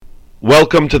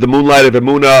Welcome to the Moonlight of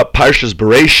Emunah, Parshas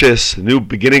Bereshis, the new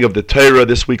beginning of the Torah.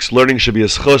 This week's learning should be a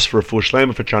schus for Fu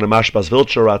Shleima, for Chanamash Bas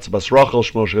Vilcher, Ratz Bas Rochel,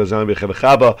 Shmuel Shazam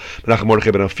Bechevachava, Menachem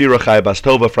Mordechai Ben Afira, Chai Bas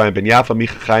Tova, Ephraim Ben Yafa,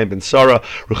 Micha Chaim Ben Sara,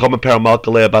 Rechom Per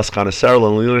Malkalea Bas Chanasera,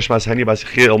 and Leonish Mas Henya Bas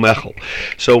Yechiel Mechel.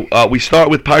 So we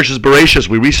start with Parshas Bereshis.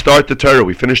 We restart the Torah.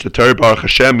 We finished the Torah Baruch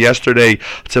Hashem yesterday,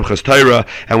 Tzimchas Torah,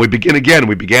 and we begin again.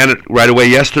 We began it right away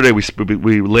yesterday. We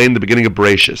lay in the beginning of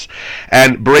Bereshis,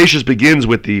 and Bereshis begins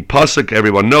with the pasuk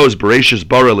everyone knows, Bereshis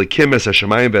bara Elokim es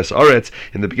hashamayim ves aretz.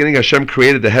 In the beginning, Hashem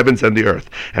created the heavens and the earth.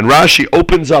 And Rashi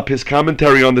opens up his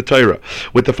commentary on the Torah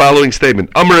with the following statement: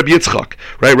 Amar Reb Yitzchak.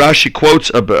 Right? Rashi quotes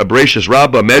a Bereshis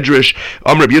Rabbah, a Medrash.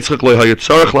 Amar Reb Yitzchak lo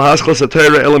hayitzarach lahaschlas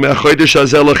haTorah ela me'achodesh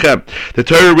hazeh lachem. The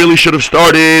Torah really should have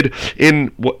started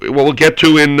in what we'll get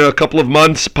to in a couple of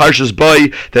months. Parshas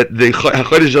Bay, that the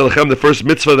hachodesh lachem, the first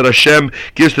mitzvah that Hashem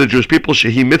gives to the Jewish people,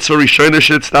 shehi mitzvah rishona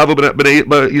shetztavu b'nei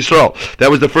Yisrael. That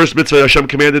was the first mitzvah Hashem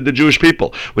commanded the Jewish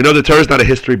people. We know the Torah is not a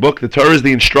history book. The Torah is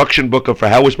the instruction book for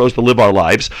how we're supposed to live our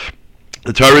lives.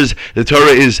 The Torah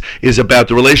is about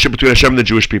the relationship between Hashem and the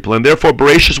Jewish people, and therefore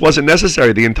Bereshis wasn't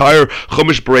necessary. The entire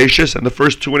Chumash Bereshis and the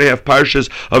first 2.5 parshas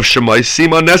of Shemai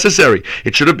seem unnecessary.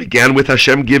 It should have began with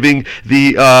Hashem giving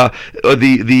the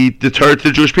Torah to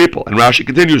the Jewish people. And Rashi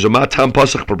continues, Matam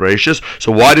pasach Bereshis.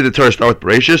 So why did the Torah start with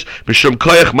Bereshis? Mishum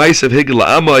koyach ma'asav higel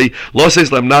la'amai lo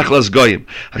seis lam nachlas goyim.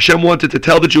 Hashem wanted to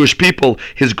tell the Jewish people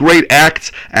His great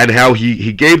acts and how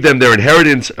He gave them their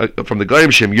inheritance from the goyim.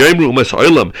 Shem yoimru umas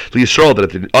ha'olam liYisrael, that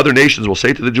the other nations will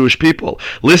say to the Jewish people,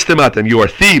 list them at them, you are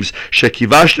thieves,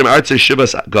 shekivashtem artzei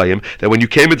shivas goyim, that when you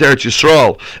came into Eretz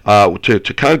Yisrael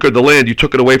to conquer the land, you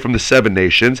took it away from the 7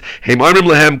 nations. Heim armim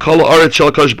lehem kol haaretz shel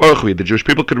HaKadosh Baruch Hu. The Jewish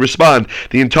people could respond,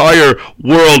 the entire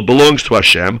world belongs to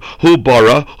Hashem, who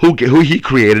bara, who He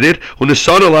created it, and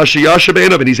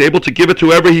He's able to give it to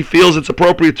whoever He feels it's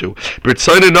appropriate to.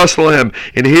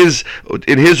 In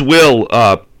His will,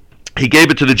 He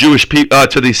gave it to the Jewish people,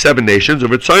 to the 7 nations.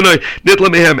 And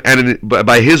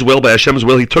by His will, by Hashem's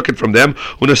will, He took it from them.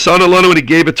 And He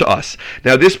gave it to us.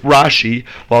 Now, this Rashi,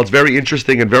 while it's very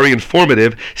interesting and very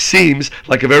informative, seems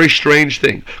like a very strange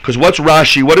thing. Because what is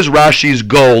Rashi's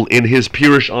goal in his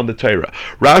Pirush on the Torah?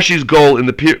 Rashi's goal in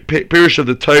the Pirush of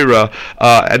the Torah,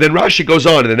 and then Rashi goes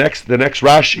on in the next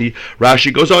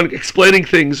Rashi goes on explaining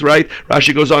things, right?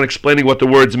 Rashi goes on explaining what the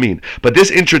words mean. But this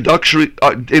introductory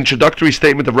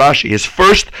statement of Rashi, his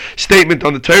first statement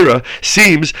on the Torah,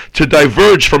 seems to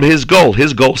diverge from his goal.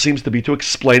 His goal seems to be to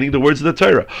explaining the words of the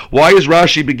Torah. Why is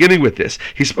Rashi beginning with this?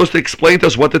 He's supposed to explain to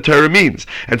us what the Torah means.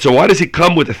 And so why does he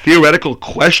come with a theoretical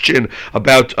question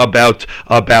about why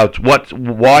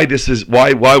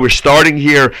we're starting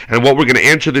here and what we're going to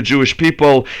answer the Jewish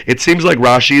people? It seems like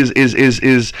Rashi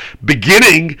is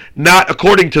beginning not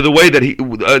according to the way that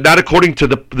not according to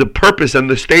the purpose and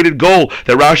the stated goal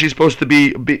that Rashi is supposed to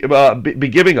be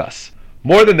giving us.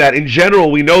 More than that, in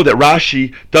general, we know that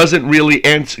Rashi doesn't really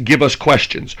give us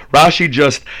questions. Rashi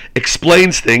just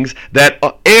explains things that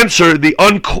answer the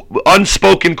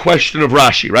unspoken question of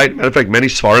Rashi, right? Matter of fact, many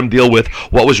Sfarim deal with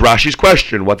what was Rashi's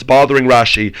question, what's bothering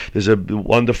Rashi. There's a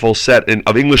wonderful set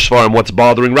of English Sfarim, what's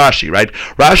bothering Rashi, right?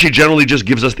 Rashi generally just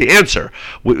gives us the answer.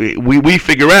 We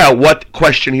figure out what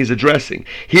question he's addressing.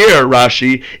 Here,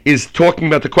 Rashi is talking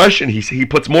about the question. He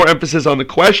puts more emphasis on the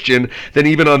question than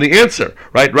even on the answer,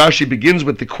 right? Rashi begins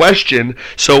with the question.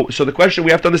 So the question,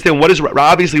 we have to understand what is,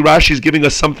 obviously Rashi is giving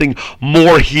us something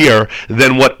more here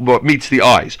than what meets the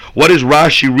eyes. What is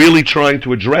Rashi really trying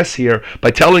to address here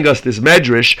by telling us this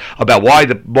medrash about why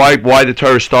the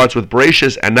Torah starts with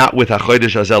Bereshis and not with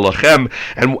Hachodesh Hazeh Lachem,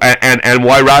 and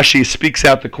why Rashi speaks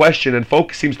out the question and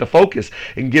seems to focus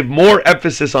and give more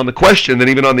emphasis on the question than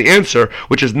even on the answer,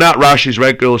 which is not Rashi's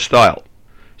regular style.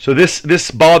 So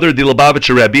this bothered the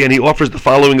Lubavitcher Rebbe, and he offers the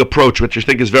following approach, which I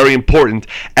think is very important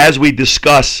as we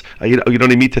discuss. You don't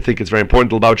need me to think it's very important.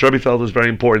 The Lubavitcher Rebbe felt it was very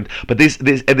important, but this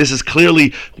is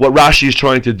clearly what Rashi is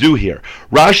trying to do here.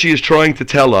 Rashi is trying to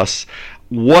tell us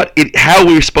how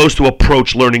we're supposed to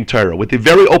approach learning Torah. With the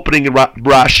very opening in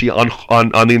Rashi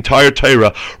on the entire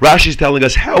Torah, Rashi is telling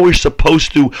us how we're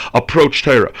supposed to approach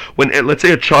Torah. When, let's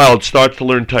say, a child starts to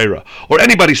learn Torah, or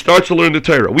anybody starts to learn the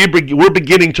Torah, we're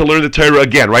beginning to learn the Torah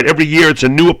again, right? Every year it's a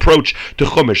new approach to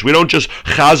Chumash. We don't just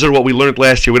chazer what we learned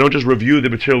last year. We don't just review the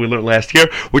material we learned last year.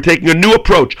 We're taking a new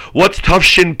approach. What's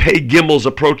Tafshin Pei Gimel's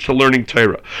approach to learning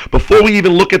Torah? Before we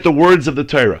even look at the words of the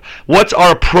Torah, what's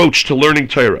our approach to learning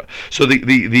Torah? So the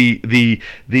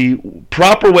the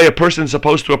proper way a person is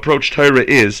supposed to approach Torah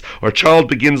is, or a child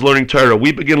begins learning Torah,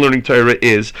 we begin learning Torah,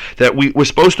 is that we're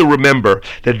supposed to remember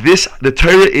that the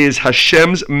Torah is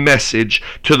Hashem's message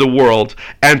to the world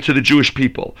and to the Jewish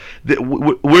people.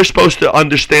 We're supposed to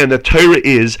understand that Torah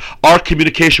is our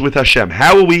communication with Hashem.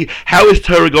 How is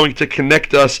Torah going to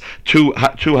connect us to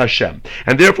Hashem?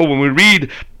 And therefore,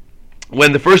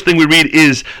 when the first thing we read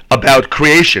is about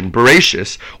creation,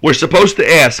 Bereshis, we're supposed to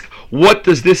ask, what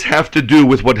does this have to do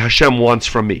with what Hashem wants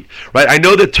from me? Right? I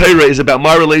know that Torah is about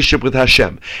my relationship with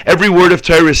Hashem. Every word of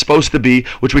Torah is supposed to be,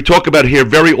 which we talk about here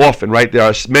very often, right? There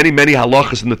are many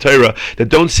halachas in the Torah that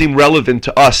don't seem relevant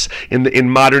to us in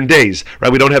modern days,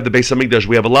 right? We don't have the Beis Hamikdash.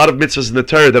 We have a lot of mitzvahs in the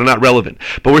Torah that are not relevant.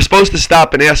 But we're supposed to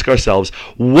stop and ask ourselves,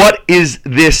 what is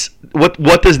this?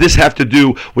 What does this have to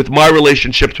do with my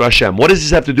relationship to Hashem? What does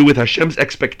this have to do with Hashem's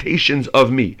expectations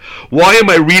of me? Why am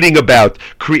I reading about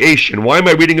creation? Why am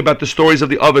I reading about the stories of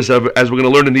the Avos, as we're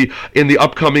going to learn in the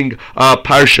upcoming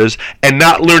parshas, and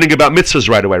not learning about mitzvahs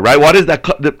right away? Right? Why does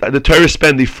the Torah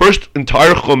spend the first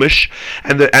entire Chumash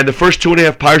and the first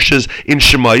 2.5 parshas in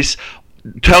Shemais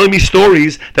telling me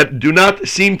stories that do not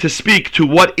seem to speak to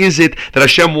what is it that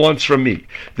Hashem wants from me?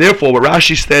 Therefore, what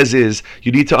Rashi says is,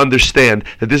 you need to understand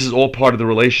that this is all part of the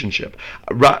relationship.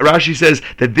 Rashi says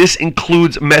that this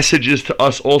includes messages to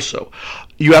us also.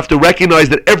 You have to recognize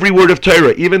that every word of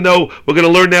Torah, even though we're going to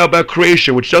learn now about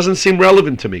creation, which doesn't seem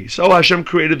relevant to me, so Hashem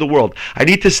created the world, I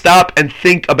need to stop and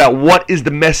think about what is the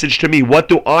message to me. What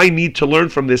do I need to learn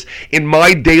from this in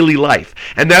my daily life?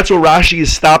 And that's where Rashi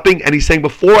is stopping, and he's saying,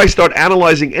 before I start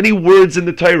analyzing any words in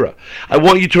the Torah, I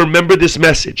want you to remember this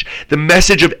message. The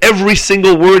message of every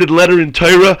single word and letter in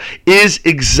Torah is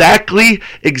exactly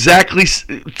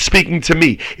speaking to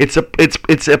me.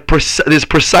 There's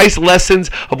precise lessons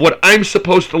of what I'm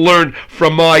supposed to learn for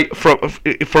my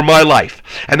life.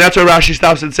 And that's why Rashi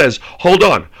stops and says, hold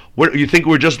on, you think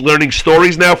we're just learning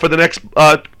stories now for the next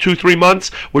 2-3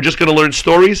 months? We're just going to learn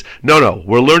stories? No.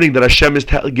 We're learning that Hashem is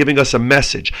giving us a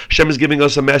message. Hashem is giving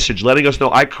us a message, letting us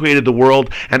know I created the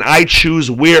world and I choose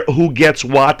who gets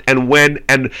what and when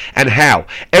and how.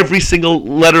 Every single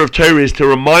letter of Torah is to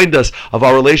remind us of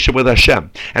our relationship with Hashem.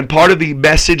 And part of the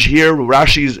message here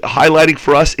Rashi is highlighting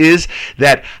for us is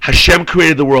that Hashem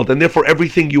created the world, and therefore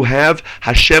everything you have,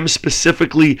 Hashem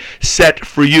specifically set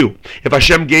for you. If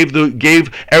Hashem gave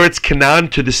Eretz Canaan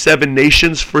to the 7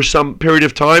 nations for some period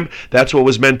of time, that's what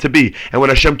was meant to be. And when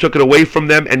Hashem took it away from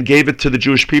them and gave it to the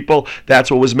Jewish people,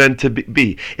 that's what was meant to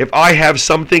be. If I have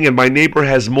something and my neighbor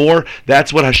has more,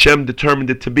 that's what Hashem determined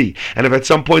it to be. And if at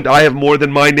some point I have more than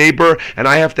my neighbor and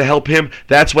I have to help him,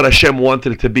 that's what Hashem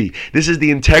wanted it to be. This is the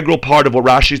integral part of what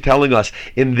Rashi is telling us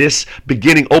in this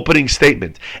opening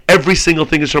statement. Every single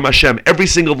thing is from Hashem. Every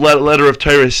single letter of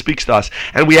Torah speaks to us.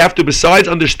 And we have to, besides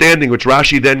understanding, which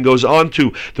Rashi then goes on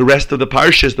to, the rest of the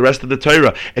parshas, the rest of the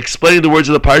Torah, explaining the words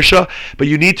of the parsha, but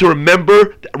you need to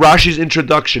remember Rashi's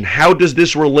introduction. How does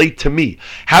this relate to me?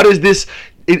 How does this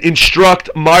instruct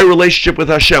my relationship with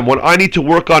Hashem? What I need to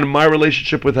work on in my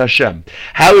relationship with Hashem?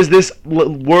 How is this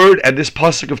word and this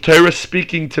pasuk of Torah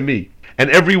speaking to me? And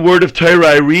every word of Torah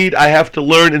I read, I have to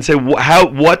learn and say,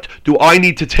 what do I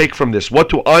need to take from this? What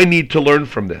do I need to learn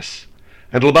from this?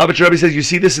 And the Lubavitcher Rebbe says, you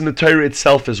see this in the Torah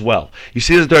itself as well.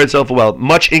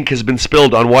 Much ink has been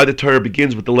spilled on why the Torah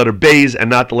begins with the letter Beis and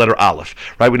not the letter Aleph.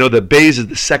 Right? We know that Beis is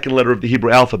the second letter of the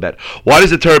Hebrew alphabet. Why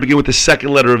does the Torah begin with the second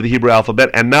letter of the Hebrew alphabet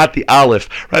and not the Aleph?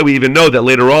 Right? We even know that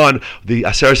later on, the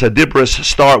Aseret HaDibros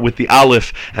start with the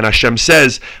Aleph, and Hashem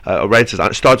says,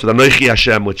 it starts with Anochi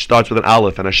Hashem, which starts with an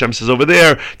Aleph, and Hashem says over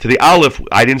there to the Aleph,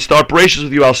 I didn't start Bereshis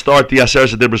with you, I'll start the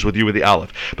Aseret HaDibros with you with the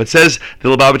Aleph. But says the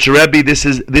Lubavitcher Rebbe, this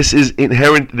is inherent.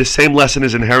 The same lesson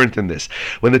is inherent in this.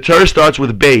 When the Torah starts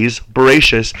with Beis,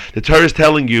 Bereshis, the Torah is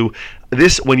telling you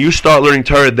this. When you start learning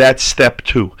Torah, that's step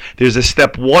 2. There's a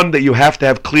step 1 that you have to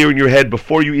have clear in your head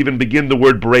before you even begin the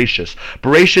word Bereshis.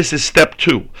 Bereshis is step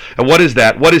 2. And what is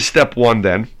that? What is step 1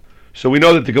 then? So we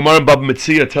know that the Gemara in Baba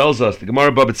Metzia tells us,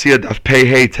 Daf Pei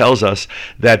Hey tells us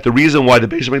that the reason why the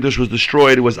Beis Hamikdash was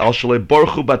destroyed was Al Shalei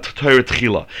Baruchu Bat Torah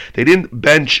Tchila. They didn't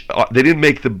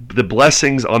make the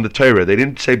blessings on the Torah. They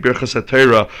didn't say Birchas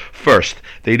HaTorah first.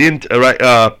 They didn't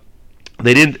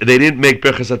They didn't make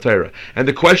Birchas HaTorah. And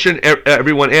the question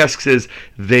everyone asks is,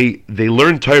 they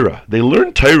learned Torah. They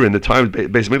learned Torah in the time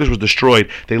Beis Hamikdash was destroyed.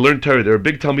 They learned Torah. They were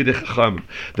big Talmidei Chachamim.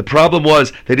 The problem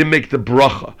was they didn't make the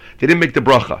bracha.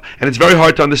 And it's very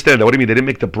hard to understand that. What do you mean? They didn't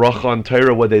make the bracha on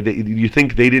Torah? What you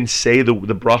think they didn't say the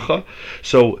bracha?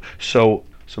 So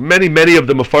many of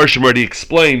the Mefarshim already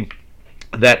explain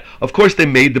that of course they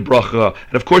made the bracha,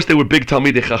 and of course they were big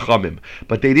Talmidei Chachamim,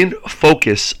 but they didn't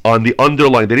focus on the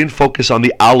underlying. They didn't focus on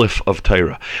the Aleph of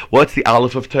Torah. What's the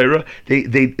Aleph of Torah?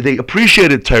 They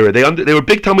appreciated Torah. They were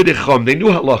big Talmidei Chacham. They knew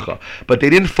halacha, but they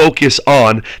didn't focus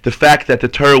on the fact that the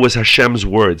Torah was Hashem's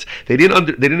words. They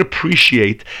didn't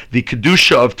appreciate the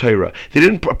kedusha of Torah. They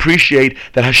didn't appreciate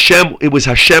that it was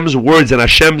Hashem's words and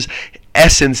Hashem's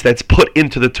essence that's put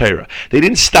into the Torah. They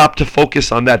didn't stop to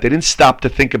focus on that. They didn't stop to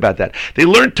think about that. They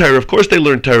learned Torah. Of course they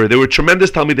learned Torah. They were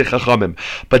tremendous Talmidei Chachamim.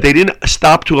 But they didn't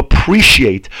stop to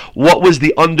appreciate what was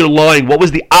the underlying, what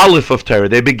was the Aleph of Torah.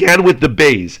 They began with the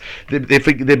Beis.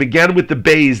 They began with the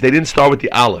Beis. They didn't start with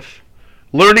the Aleph.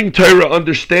 Learning Torah,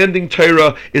 understanding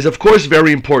Torah is of course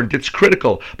very important. It's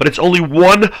critical, but it's only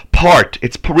one part.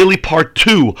 It's really part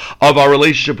two of our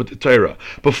relationship with the Torah.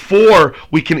 Before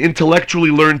we can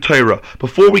intellectually learn Torah,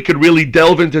 before we can really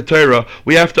delve into Torah,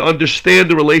 we have to understand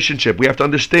the relationship. We have to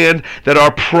understand that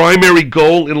our primary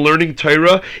goal in learning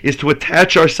Torah is to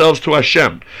attach ourselves to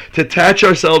Hashem, to attach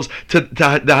ourselves to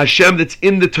the Hashem that's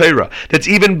in the Torah, that's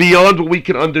even beyond what we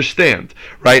can understand,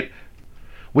 right?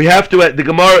 We have to. The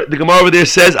Gemara over there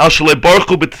says, "Al shalei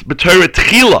baruchu b'Torah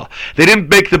tchila." They didn't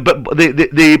make the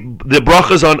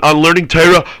brachas on learning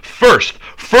Torah first.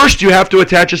 First, you have to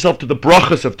attach yourself to the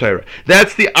brachas of Torah.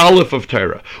 That's the Aleph of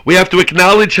Torah. We have to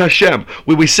acknowledge Hashem.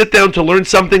 When we sit down to learn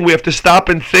something, we have to stop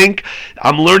and think,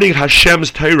 I'm learning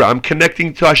Hashem's Torah. I'm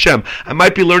connecting to Hashem. I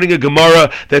might be learning a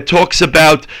Gemara that talks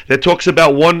about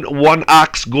one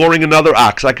ox goring another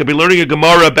ox. I could be learning a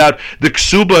Gemara about the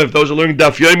ksuba, if those are learning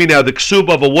Daf Yomi now, the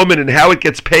ksuba of a woman and how it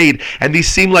gets paid. And these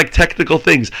seem like technical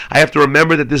things. I have to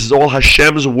remember that this is all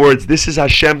Hashem's words. This is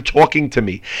Hashem talking to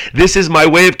me. This is my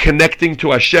way of connecting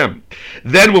to Hashem.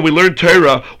 Then when we learn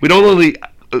Torah, we don't only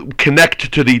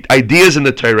connect to the ideas in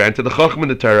the Torah and to the Chacham in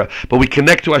the Torah, but we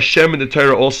connect to Hashem in the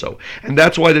Torah also. And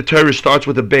that's why the Torah starts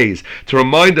with a Beis, to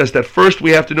remind us that first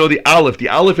we have to know the Aleph. The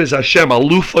Aleph is Hashem,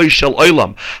 Alufay Shel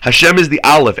Olam. Hashem is the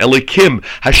Aleph, Elikim.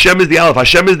 Hashem is the Aleph.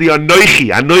 Hashem is the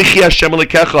Anoichi, Anoichi Hashem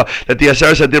Elikecha, that the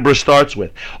Aseres HaDibra starts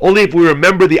with. Only if we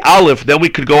remember the Aleph, then we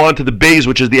could go on to the Beis,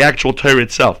 which is the actual Torah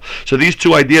itself. So these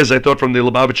two ideas I thought from the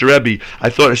Lubavitcher Rebbe, I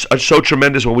thought are so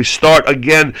tremendous. When we start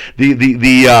again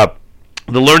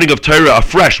the learning of Torah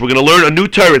afresh. We're going to learn a new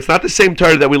Torah. It's not the same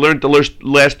Torah that we learned the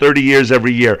last 30 years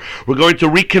every year. We're going to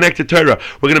reconnect to Torah.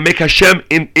 We're going to make Hashem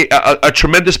a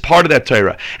tremendous part of that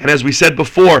Torah. And as we said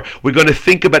before, we're going to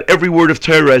think about every word of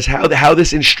Torah as how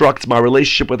this instructs my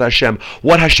relationship with Hashem,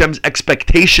 what Hashem's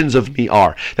expectations of me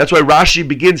are. That's why Rashi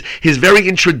begins his very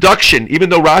introduction, even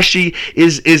though Rashi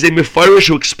is a Mefarish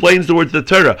who explains the words of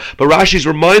the Torah. But Rashi's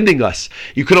reminding us,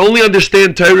 you can only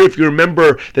understand Torah if you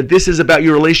remember that this is about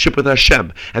your relationship with Hashem.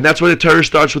 And that's why the Torah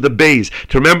starts with a Beis.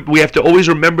 We have to always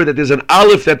remember that there's an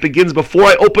Aleph that begins before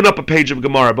I open up a page of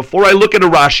Gemara, before I look at a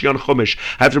Rashi on Chumash.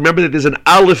 I have to remember that there's an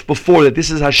Aleph before, that this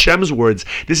is Hashem's words.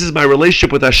 This is my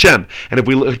relationship with Hashem. And if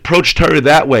we approach Torah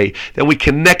that way, then we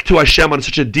connect to Hashem on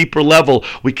such a deeper level.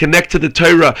 We connect to the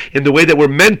Torah in the way that we're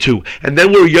meant to. And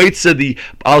then we're Yaitza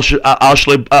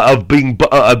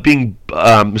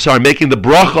making the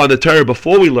bracha on the Torah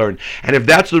before we learn. And if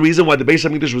that's the reason why the Beis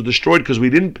HaMikdash was destroyed, because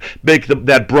we didn't make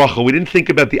that bracha, we didn't think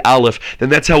about the Aleph, then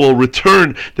that's how we'll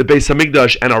return the Beis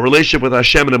HaMikdash and our relationship with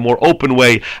Hashem in a more open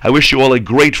way. I wish you all a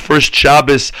great first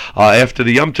Shabbos after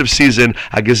the Yom Tov season,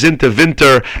 a Gesinte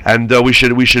Winter, and we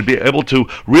should be able to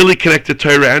really connect to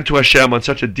Torah and to Hashem on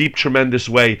such a deep, tremendous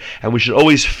way, and we should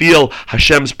always feel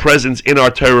Hashem's presence in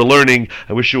our Torah learning.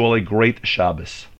 I wish you all a great Shabbos.